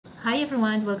Hi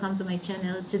everyone, welcome to my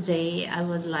channel. Today I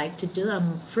would like to do a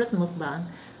fruit mukbang,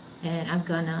 and I'm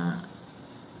gonna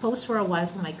pause for a while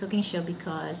for my cooking show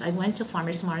because I went to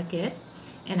farmers market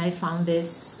and I found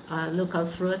this local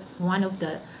fruit, one of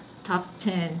the top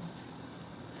 10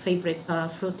 favorite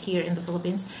fruit here in the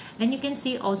Philippines. And you can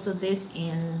see also this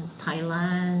in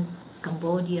Thailand,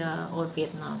 Cambodia, or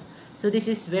Vietnam. So this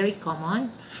is very common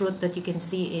fruit that you can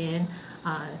see in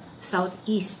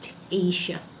Southeast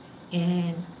Asia,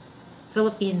 and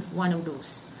Philippine one of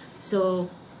those. So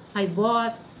I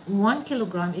bought 1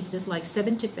 kilogram. Is just like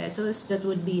 70 pesos. That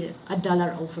would be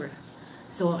 $1 over.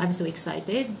 So I'm so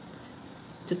excited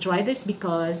to try this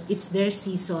because it's their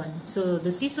season. So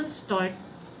the season start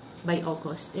by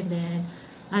August and then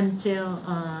until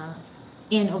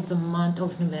end of the month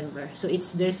of November. So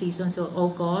it's their season. So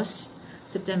August,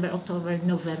 September, October,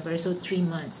 November. So 3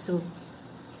 months. So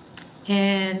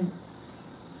and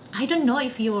I don't know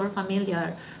if you're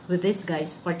familiar with this,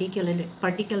 guys,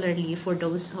 particularly for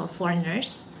those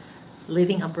foreigners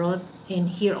living abroad and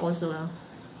here also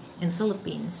in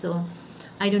Philippines. So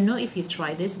I don't know if you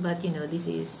try this, but you know this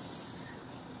is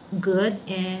good,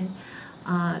 and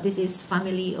this is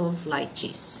family of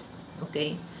lychees.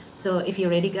 Okay, so if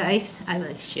you're ready, guys, I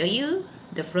will show you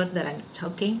the fruit that I'm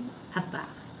talking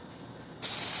about.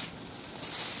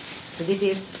 So this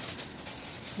is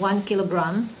 1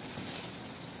 kilogram.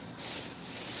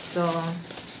 So,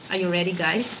 are you ready,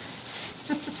 guys?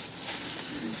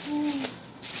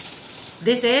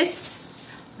 This is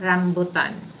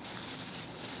rambutan.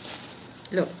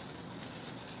 Look.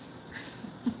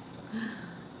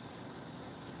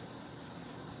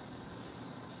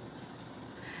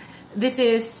 This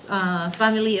is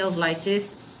family of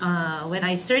lychees. When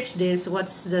I searched this,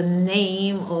 what's the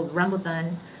name of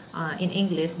rambutan in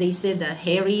English? They said the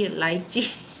hairy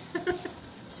lychee.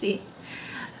 See?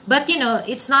 But you know,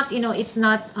 it's not, it's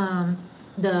not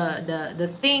the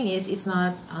thing is, it's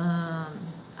not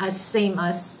as same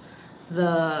as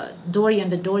the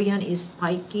durian is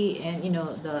spiky, and you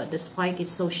know the spike is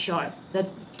so sharp that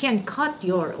can cut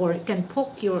your, or can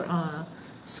poke your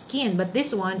skin. But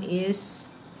this one is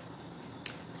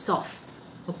soft.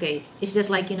 Okay, it's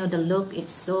just like, the look,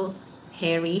 it's so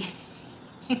hairy.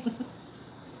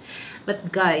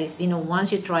 But guys,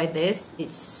 once you try this,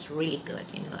 it's really good.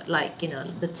 Like,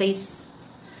 the taste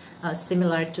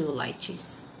similar to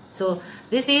lychees. So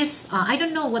this is, I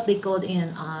don't know what they called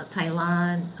in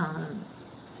Thailand,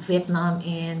 Vietnam,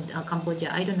 and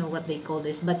Cambodia. I don't know what they call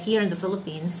this. But here in the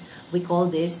Philippines, we call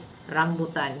this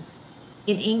rambutan.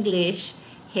 In English,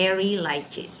 hairy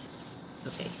lychees.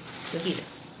 Okay, so here.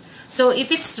 So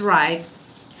if it's ripe,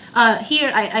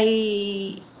 here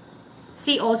I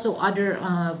see also other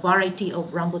variety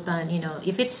of rambutan.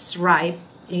 If it's ripe,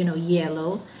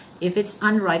 yellow. If it's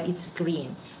unripe, it's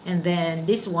green. And then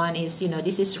this one is,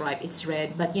 this is ripe, it's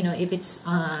red. But if it's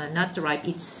not ripe,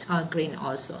 it's green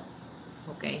also.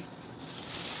 Okay,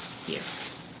 here.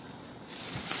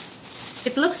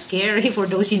 It looks scary for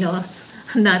those,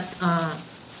 not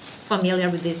familiar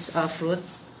with this fruit.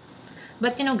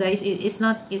 But guys, it's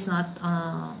not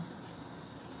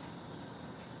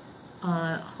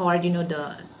hard.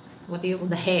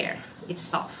 The hair, it's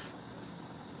soft.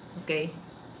 Okay,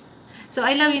 so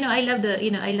I love,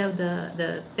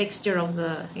 the texture of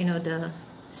the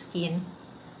skin,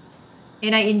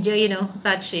 and I enjoy,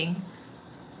 touching.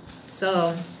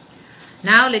 So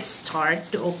now let's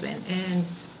start to open. And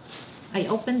I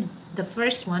opened the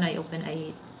first one. I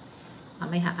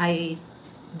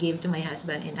gave to my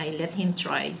husband, and I let him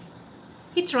try.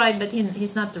 He tried, but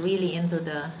he's not really into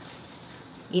the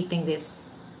eating this,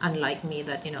 unlike me,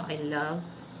 that I love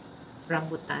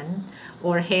rambutan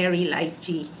or hairy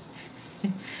lychee.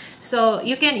 So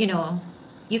you can,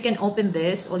 you can open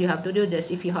this. All you have to do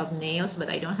this if you have nails, but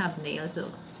I don't have nails.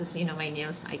 So just, my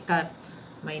nails, I cut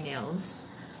my nails.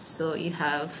 So you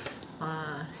have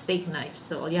steak knife.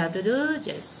 So all you have to do,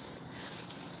 just,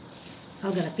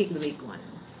 I'm gonna pick the big one.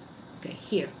 Okay,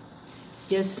 here,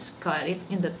 just cut it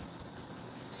in the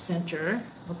center.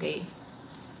 Okay,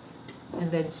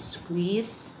 and then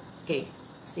squeeze. Okay,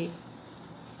 see,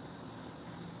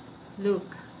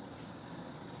 look.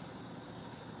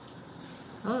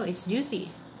 Oh, it's juicy.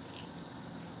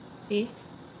 See,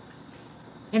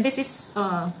 and this is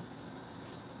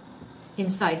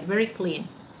inside very clean.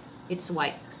 It's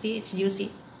white. See, it's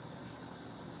juicy.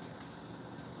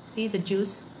 See the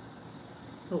juice.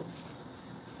 Oh,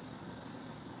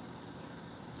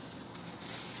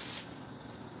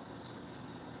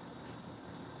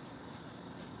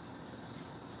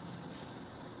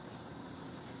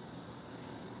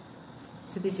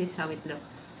 so this is how it looks.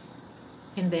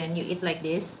 And then you eat like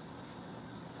this.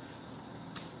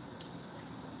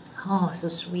 Oh, so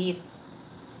sweet.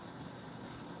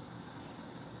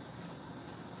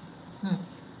 Hmm.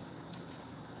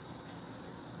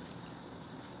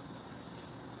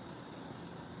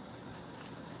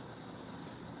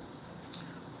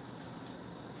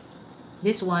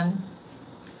 This one,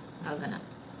 I'm gonna.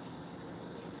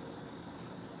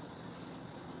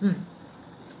 Hmm.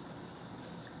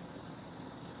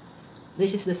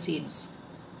 This is the seeds.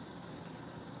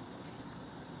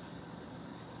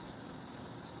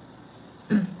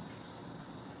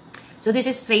 So this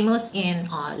is famous in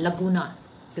Laguna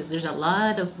because there's a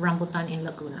lot of rambutan in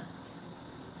Laguna.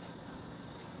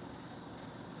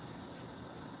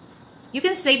 You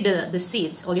can save the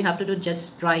seeds. All you have to do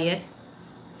just dry it,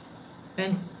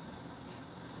 and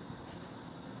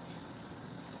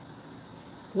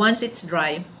once it's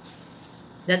dry,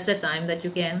 that's the time that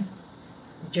you can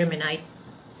germinate.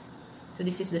 So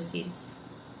this is the seeds.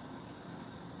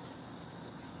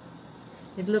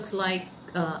 It looks like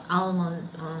almond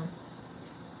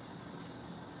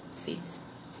seeds.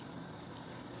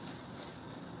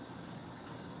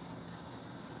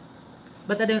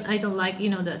 But I don't like,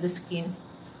 the skin.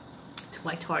 It's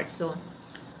quite hard, so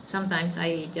sometimes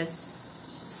I just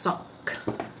suck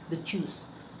the juice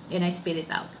and I spit it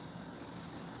out.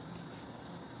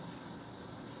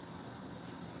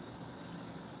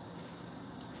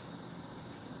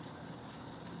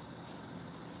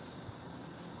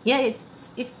 Yeah,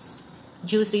 it's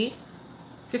juicy.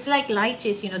 It's like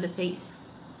lychees, the taste.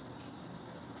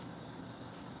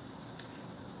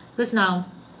 Because now,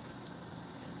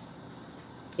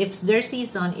 if their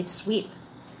season, it's sweet.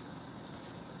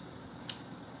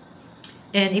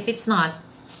 And if it's not,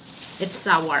 it's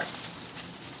sour.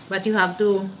 But you have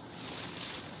to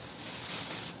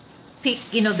pick,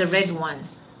 the red one.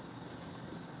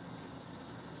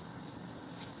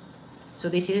 So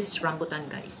this is rambutan,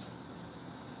 guys.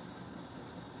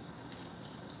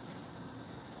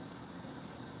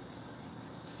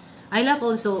 I love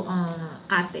also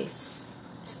ates.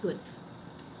 It's good.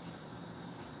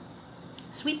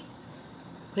 Sweet.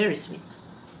 Very sweet.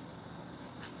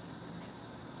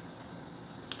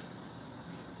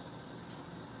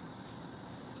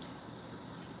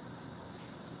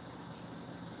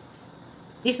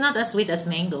 It's not as sweet as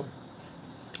mango.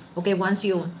 Okay, once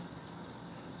you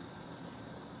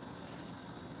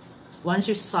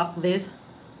suck this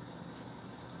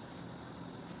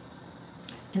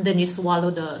and then you swallow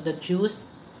the juice,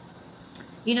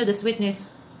 the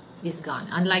sweetness is gone.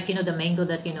 Unlike, the mango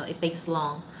that, it takes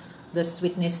long. The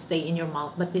sweetness stay in your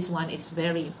mouth. But this one, it's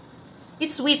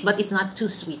sweet, but it's not too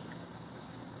sweet.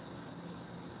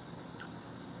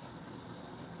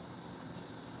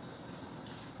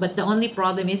 But the only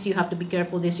problem is you have to be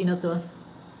careful this, to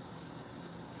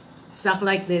suck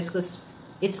like this because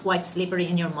it's quite slippery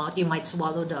in your mouth. You might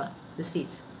swallow the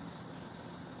seeds.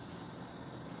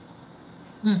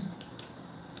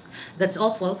 That's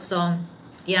all, folks. So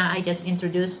yeah, I just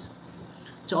introduced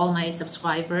to all my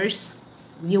subscribers,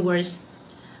 viewers,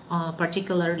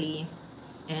 particularly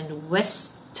and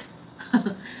west,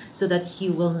 so that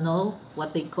you will know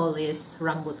what they call is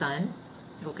rambutan.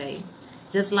 Okay,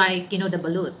 just like the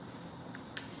balut.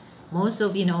 Most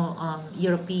of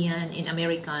European and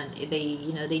American,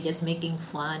 they just making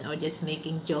fun or just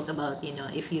making joke about,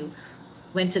 if you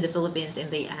went to the Philippines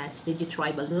and they asked, did you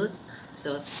try balut?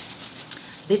 So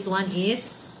this one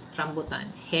is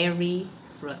rambutan, hairy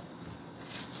fruit.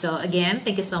 So again,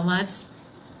 thank you so much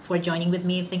for joining with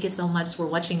me. Thank you so much for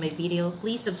watching my video.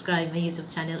 Please subscribe my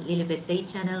YouTube channel, Lilibet Day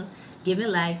channel. Give me a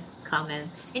like, comment,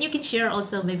 and you can share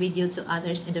also my video to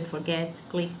others. And don't forget to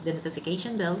click the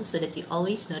notification bell so that you're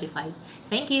always notified.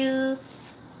 Thank you.